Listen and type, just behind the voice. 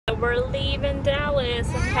we're leaving Dallas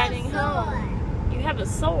and heading home. You have a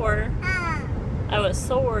sore? Oh, a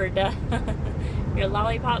sword. Your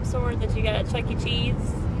lollipop sword that you got at Chuck E. Cheese.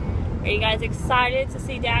 Are you guys excited to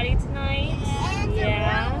see Daddy tonight?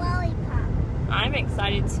 Yeah. I'm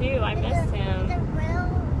excited too. I miss him.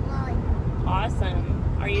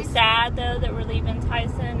 Awesome. Are you sad though that we're leaving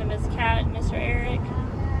Tyson and Miss Cat and Mr. Eric?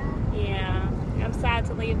 Yeah. I'm sad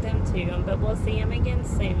to leave them too, but we'll see him again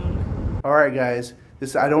soon. Alright guys,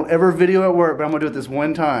 I don't ever video at work, but I'm going to do it this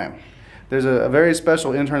one time. There's a very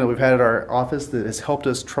special intern that we've had at our office that has helped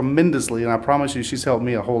us tremendously, and I promise you she's helped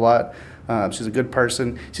me a whole lot. She's a good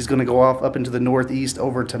person. She's going to go off up into the Northeast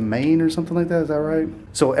over to Maine or something like that. Is that right?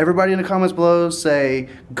 So everybody in the comments below say,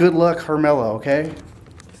 good luck, Hermela, okay?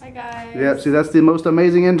 Hi guys. Yep, see that's the most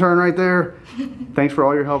amazing intern right there. Thanks for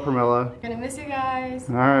all your help, Hermela. Gonna miss you guys.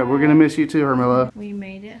 Alright, we're going to miss you too, Hermela. We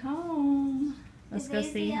made it home. Let's go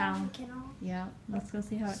see how. Yeah, let's go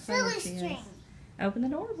see how excited she is. Open the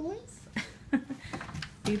door, boys.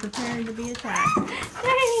 Be prepared to be attacked.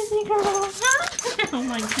 Daisy girl. Oh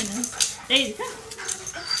my goodness. Daisy, come.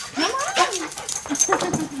 Come on.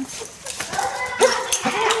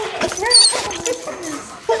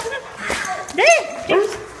 Daisy.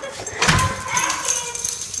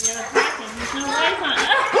 You're attacking. There's no lights on.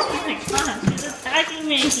 Oh my gosh, she's attacking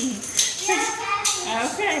me.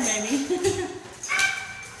 Okay, baby.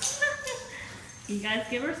 You guys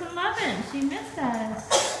give her some loving. She missed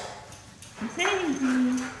us.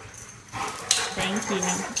 Daisy. Thank you.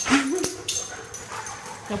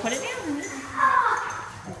 Go put it down, honey.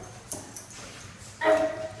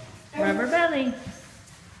 Rub her belly.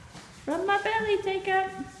 Rub my belly, Jacob.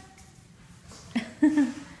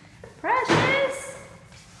 Precious.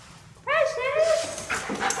 Precious.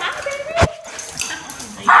 Hi, baby.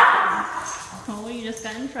 Oh, you just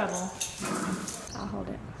got in trouble. I'll hold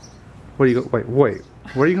it. What are you wait.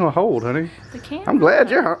 What are you gonna hold, honey? The camera. I'm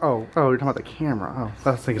glad you're. Oh, you're talking about the camera. Oh,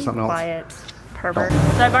 I was thinking something else. Quiet, pervert.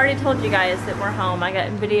 Oh. So I've already told you guys that we're home. I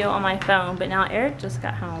got video on my phone, but now Eric just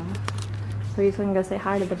got home, so he's gonna go say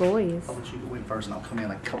hi to the boys. I'll let you go in first, and I'll come in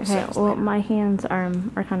like a couple Okay. seconds Well, later. my hands are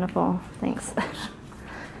kind of full. Thanks.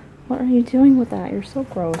 What are you doing with that? You're so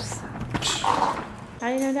gross. How do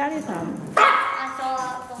you know Daddy's home? I saw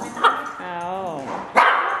out the window. Oh.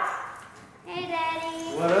 Hey, Daddy.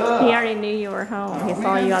 What up? He already knew you were home. He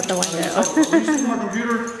saw you out the window. You see my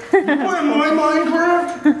computer? You playing my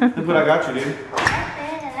Minecraft? Look what I got you, dude.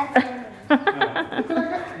 That's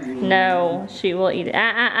it. No, she will eat it.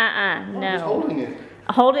 I'm No. holding it.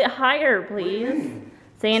 Hold it higher, please.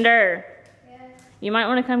 Sander, you might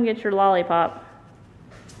want to come get your lollipop.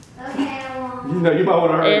 Okay, I won't. No, you might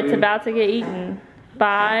want to hurry. It's about to get eaten.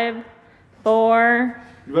 5, 4,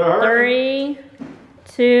 You better hurry.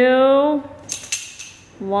 3, 2,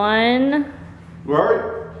 1.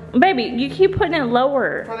 Hurry. Baby, you keep putting it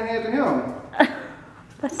lower. Trying to hand it to him.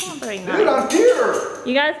 That's not very Dude, nice. I'm here.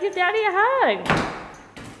 You guys give Daddy a hug.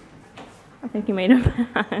 I think you made him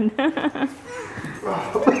mad.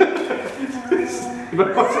 You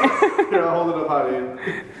better watch it. Here, I'll hold it up high, dude.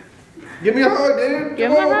 Give me a hug, dude.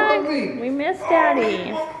 Give him Come a on, hug. hug me. We miss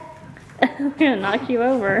Daddy. I'm gonna knock you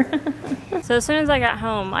over. So as soon as I got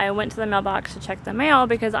home, I went to the mailbox to check the mail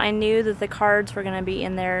because I knew that the cards were gonna be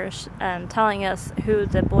in there telling us who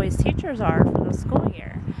the boys' teachers are for the school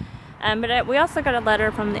year. But we also got a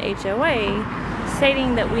letter from the HOA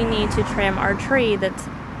stating that we need to trim our tree that's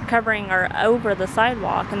covering or over the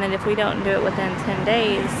sidewalk, and that if we don't do it within 10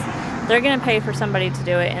 days, they're gonna pay for somebody to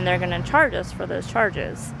do it and they're gonna charge us for those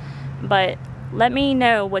charges. But let me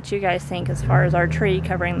know what you guys think as far as our tree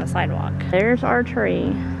covering the sidewalk. There's our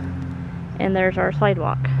tree and there's our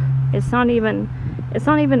sidewalk. It's not even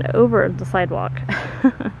over the sidewalk.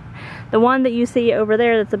 The one that you see over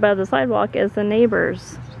there that's above the sidewalk is the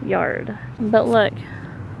neighbor's yard. But look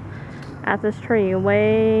at this tree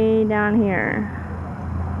way down here.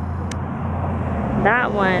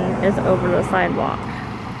 That one is over the sidewalk.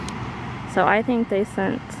 So I think they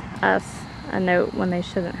sent us a note when they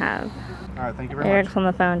shouldn't have. All right, thank you very Eric's much. on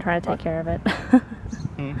the phone trying to take care of it.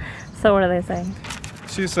 So what do they say?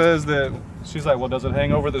 She says that, she's like, well, does it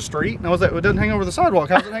hang over the street? And I was like, well, it doesn't hang over the sidewalk.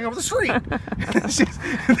 How does it hang over the street?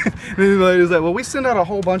 The lady was like, well, we send out a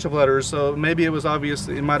whole bunch of letters, so maybe it was obvious,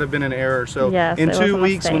 it might have been an error. So yes, in 2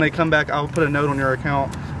 weeks, mistake. when they come back, I'll put a note on your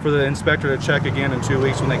account for the inspector to check again in 2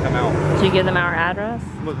 weeks when they come out. Did you give them our address?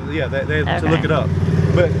 Well, yeah, they Okay. to look it up.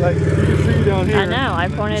 But like, you can see down here. I know, I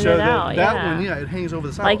pointed show it that, out, That yeah. one, yeah, it hangs over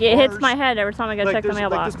the sidewalk. Like it hits Ours, my head every time I go check the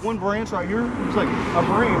mailbox. Like this one branch right here, it's like a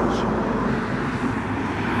branch.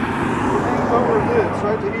 Over this,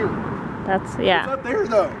 right to here. That's, It's yeah. up there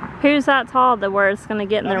though. Who's that tall that where it's gonna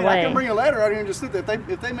get in their way? I can bring a ladder out here and just sit there.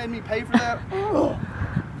 If they made me pay for that, oh,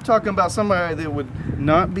 talking about somebody that would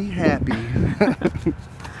not be happy.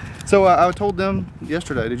 So I told them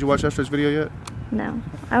yesterday. Did you watch yesterday's video yet? No,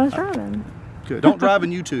 I was driving. Good. Don't drive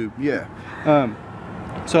in YouTube. Yeah.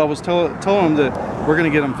 So I was telling them that we're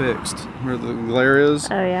gonna get them fixed where the glare is.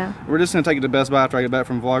 Oh yeah. We're just gonna take it to Best Buy after I get back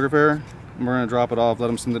from Vlogger Fair. And we're gonna drop it off, let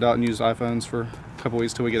them send it out, and use iPhones for a couple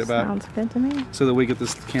weeks till we get it back. Sounds good to me. So that we get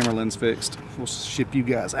this camera lens fixed. We'll ship you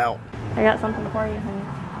guys out. I got something for you, honey.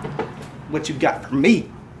 What you got for me?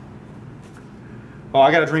 Oh,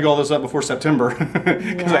 I gotta drink all this up before September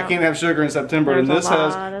because I can't have sugar in September, and this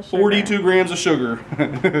has 42 grams of sugar.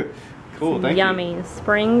 Cool, thank you. Yummy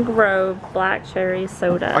Spring Grove black cherry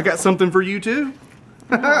soda. I got something for you too.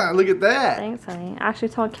 Look at that. Thanks, honey. I actually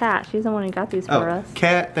told Kat. She's the one who got these for us.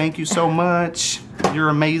 Kat, thank you so much. You're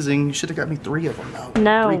amazing. You should have got me 3 of them though.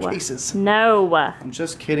 No. 3 cases. No. I'm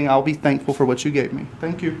just kidding. I'll be thankful for what you gave me.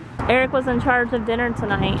 Thank you. Eric was in charge of dinner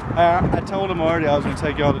tonight. I told him already I was going to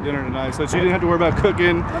take y'all to dinner tonight, so she didn't have to worry about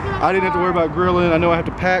cooking. I didn't have to worry about grilling. I know I have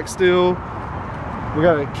to pack still. We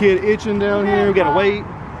got a kid itching down here. We got to wait.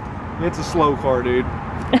 It's a slow car, dude.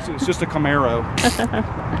 It's just a Camaro.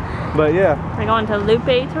 But yeah. We're going to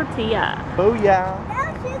Lupe Tortilla. Oh yeah.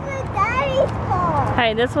 This is a daddy's car.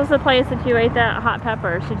 Hey, this was the place that you ate that hot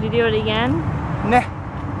pepper. Should you do it again? Nah,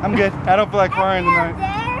 I'm good. I don't feel like frying tonight.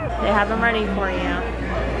 They have them ready for you.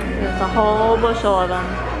 There's a whole bushel of them.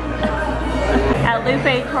 At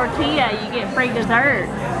Lupe Tortilla, you get free dessert.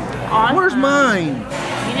 Awesome. Where's mine?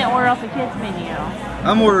 You didn't order off the kids menu.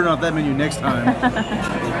 I'm ordering off that menu next time.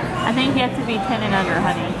 I think you have to be 10 and under,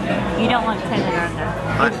 honey. You don't look 10 and under.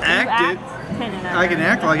 I acted. 10 and under. I can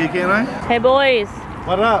act like it, can't I? Hey boys,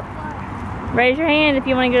 What up? raise your hand if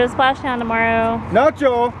you want to go to Splashdown tomorrow.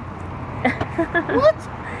 Nacho. What?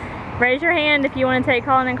 Raise your hand if you want to take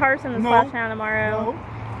Colin and Carson to No. Splashdown tomorrow. No.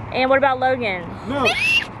 And what about Logan? No.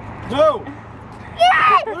 No.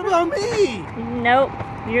 What about me? Nope,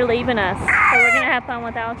 you're leaving us. So we're gonna have fun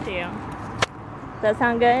without you. Does that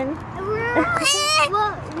sound good?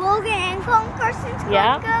 Logan and Colin Carson's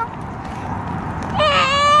Yeah. go.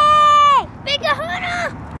 Hey! Big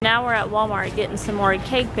kahuna! Now we're at Walmart getting some more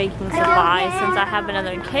cake baking supplies since I have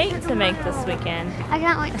another cake to make this weekend. I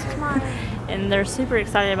can't wait till tomorrow. And they're super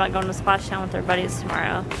excited about going to Splashdown with their buddies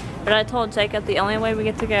tomorrow. But I told Jacob the only way we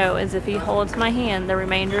get to go is if he holds my hand the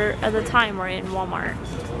remainder of the time we're in Walmart.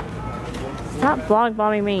 Stop vlog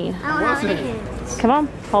bombing me. I don't have any hands. Come on,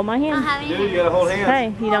 hold my I don't hand. have any Dude, hands. you gotta hold hands.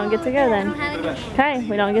 Okay, you don't get to go I don't then. have any hands. Okay,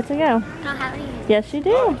 we don't get to go. I don't have any hands. Yes, you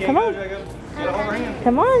do. Come on.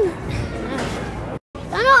 Come on.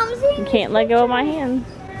 I know, I'm seeing. You can't let go of my hand.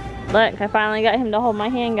 Look, I finally got him to hold my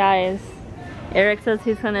hand, guys. Eric says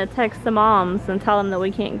he's gonna text the moms and tell them that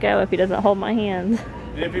we can't go if he doesn't hold my hand.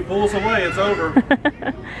 If he pulls away, it's over.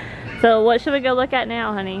 So what should we go look at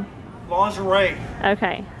now, honey? Lingerie.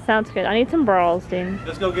 Okay, sounds good. I need some bras, dude.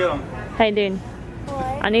 Let's go get them. Hey, dude.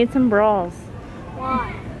 What? I need some bras.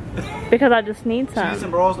 Why? Because I just need She some. needs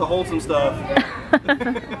some bras to hold some stuff.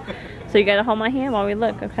 So you gotta hold my hand while we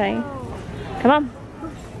look, okay? Come on.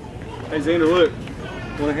 Hey Xander, look.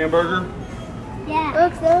 Want a hamburger? Yeah.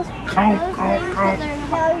 Look, those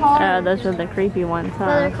Those are the creepy ones, for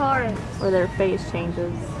their huh? cars. Where their face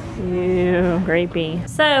changes. Ew, creepy.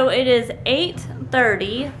 So it is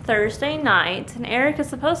 8:30 Thursday night, and Eric is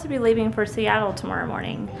supposed to be leaving for Seattle tomorrow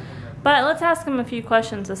morning. But let's ask him a few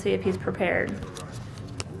questions to see if he's prepared.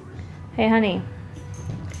 Hey, honey,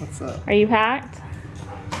 What's up? are you packed?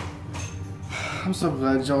 I'm so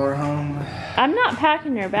glad y'all are home. I'm not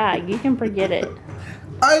packing your bag. You can forget it.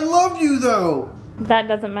 I love you though. That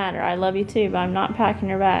doesn't matter. I love you too, but I'm not packing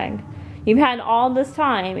your bag. You've had all this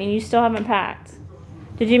time, and you still haven't packed.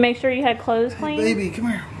 Did you make sure you had clothes clean? Baby, come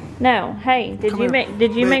here. No. Hey, did Come you here. make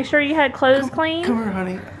Babe. make sure you had clothes clean? Come here,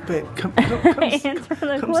 honey. Babe, come Answer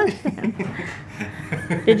the question.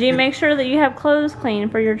 Did you make sure that you have clothes clean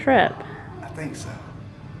for your trip? I think so.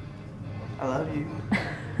 I love you.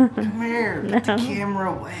 Come here. Put the No.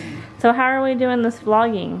 camera away. So how are we doing this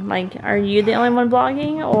vlogging? Like, are you the only one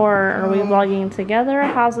vlogging, or are we vlogging together?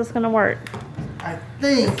 How's this gonna work? I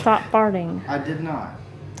think Stop farting. I did not.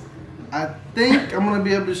 I think I'm gonna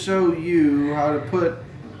be able to show you how to put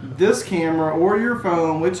this camera or your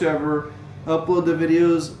phone, whichever, upload the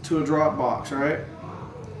videos to a Dropbox, right?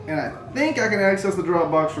 And I think I can access the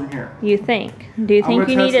Dropbox from here. You think? Do you I'm think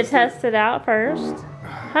gonna you need to test this test it out first?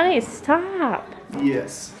 Honey, stop.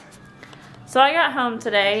 Yes. So I got home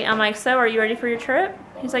today. I'm like, so are you ready for your trip?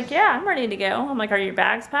 He's like, yeah, I'm ready to go. I'm like, are your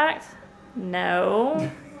bags packed?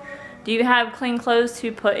 No. Do you have clean clothes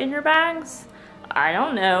to put in your bags? I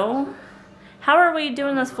don't know. how are we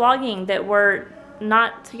doing this vlogging that we're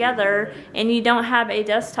not together and you don't have a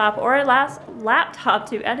desktop or a laptop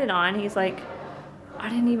to edit on? He's like, I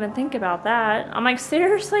didn't even think about that. I'm like,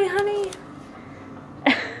 seriously, honey?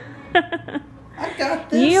 I got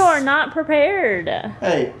this. You are not prepared.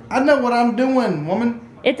 Hey, I know what I'm doing, woman.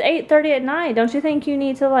 It's 8:30 at night. Don't you think you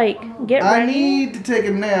need to like get ready? I need to take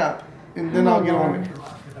a nap and then I'll get on it.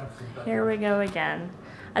 Here we go again.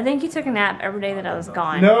 I think you took a nap every day that I was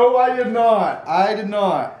gone. No, I did not. I did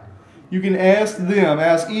not. You can ask them.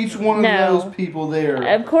 Ask each one of those people there.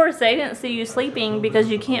 Of course, they didn't see you sleeping because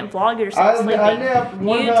you can't vlog yourself sleeping. I napped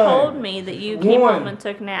one You time. told me that you came home and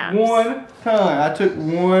took naps. One time. I took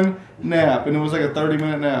one nap and it was like a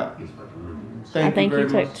 30-minute nap. I think you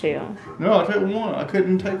took two. No, I took one. I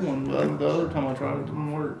couldn't take one. The other time I tried, it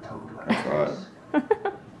didn't work. I tried.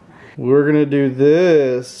 We're going to do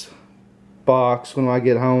this box when I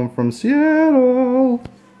get home from Seattle.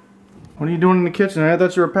 What are you doing in the kitchen? I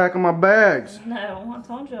thought you were packing my bags. No, I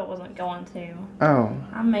told you I wasn't going to. Oh.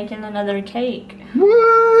 I'm making another cake.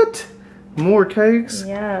 What? More cakes?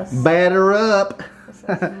 Yes. Batter up. This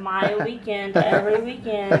is my weekend, every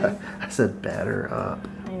weekend. I said batter up.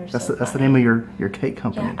 That's So the name of your cake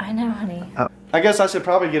company. Yeah, I know, honey. I guess I should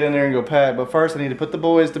probably get in there and go pack, but first I need to put the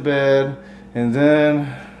boys to bed and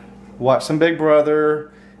then watch some Big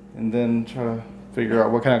Brother and then try to figure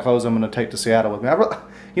out what kind of clothes I'm going to take to Seattle with me.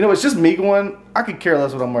 You know, it's just me going. I could care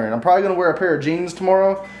less what I'm wearing. I'm probably going to wear a pair of jeans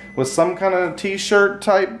tomorrow with some kind of t-shirt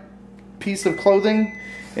type piece of clothing.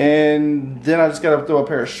 And then I just got to throw a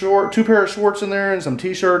pair of two pair of shorts in there and some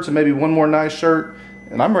t-shirts and maybe one more nice shirt.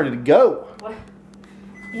 And I'm ready to go. What?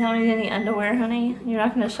 You don't need any underwear, honey? You're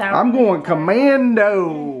not going to shower? I'm going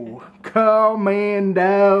commando.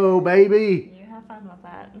 Commando, baby. You have fun with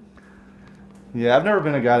that. Yeah, I've never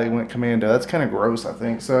been a guy that went commando. That's kind of gross, I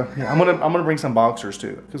think. So yeah, I'm gonna bring some boxers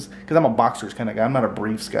too, because I'm a boxers kind of guy. I'm not a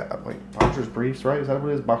briefs guy. Wait, boxers briefs, right? Is that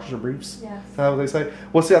what it is? Boxers or briefs? Yes. Is that what they say?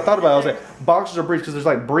 Well, see, I thought about it. I was like, boxers or briefs, because there's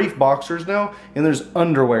like brief boxers now, and there's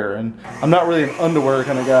underwear, and I'm not really an underwear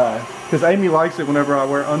kind of guy. Because Amy likes it whenever I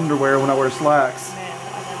wear underwear when I wear slacks.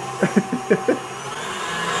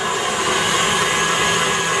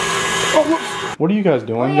 Oh, whoops. What are you guys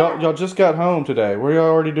doing? Y'all just got home today. What are y'all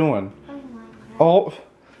already doing? Oh,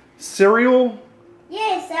 cereal?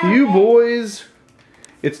 Yes, You boys,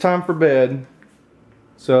 it's time for bed.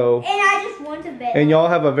 So, And I just went to bed. and y'all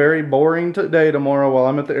have a very boring day tomorrow while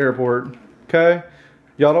I'm at the airport. Okay?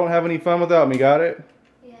 Y'all don't have any fun without me, got it?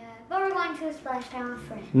 Yeah, but we're going to a splash town with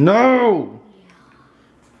friends. No!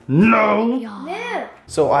 No! No.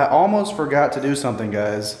 So I almost forgot to do something,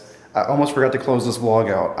 guys. I almost forgot to close this vlog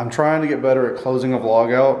out. I'm trying to get better at closing a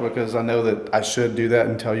vlog out because I know that I should do that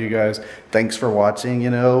and tell you guys thanks for watching, you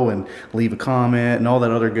know, and leave a comment and all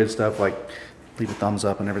that other good stuff, like leave a thumbs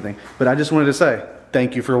up and everything. But I just wanted to say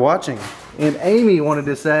thank you for watching. And Amy wanted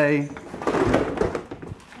to say...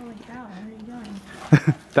 Holy cow, what are you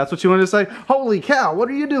doing? That's what you wanted to say? Holy cow, what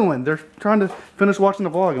are you doing? They're trying to finish watching the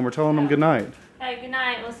vlog and we're telling them good night. Hey, good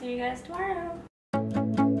night. We'll see you guys tomorrow.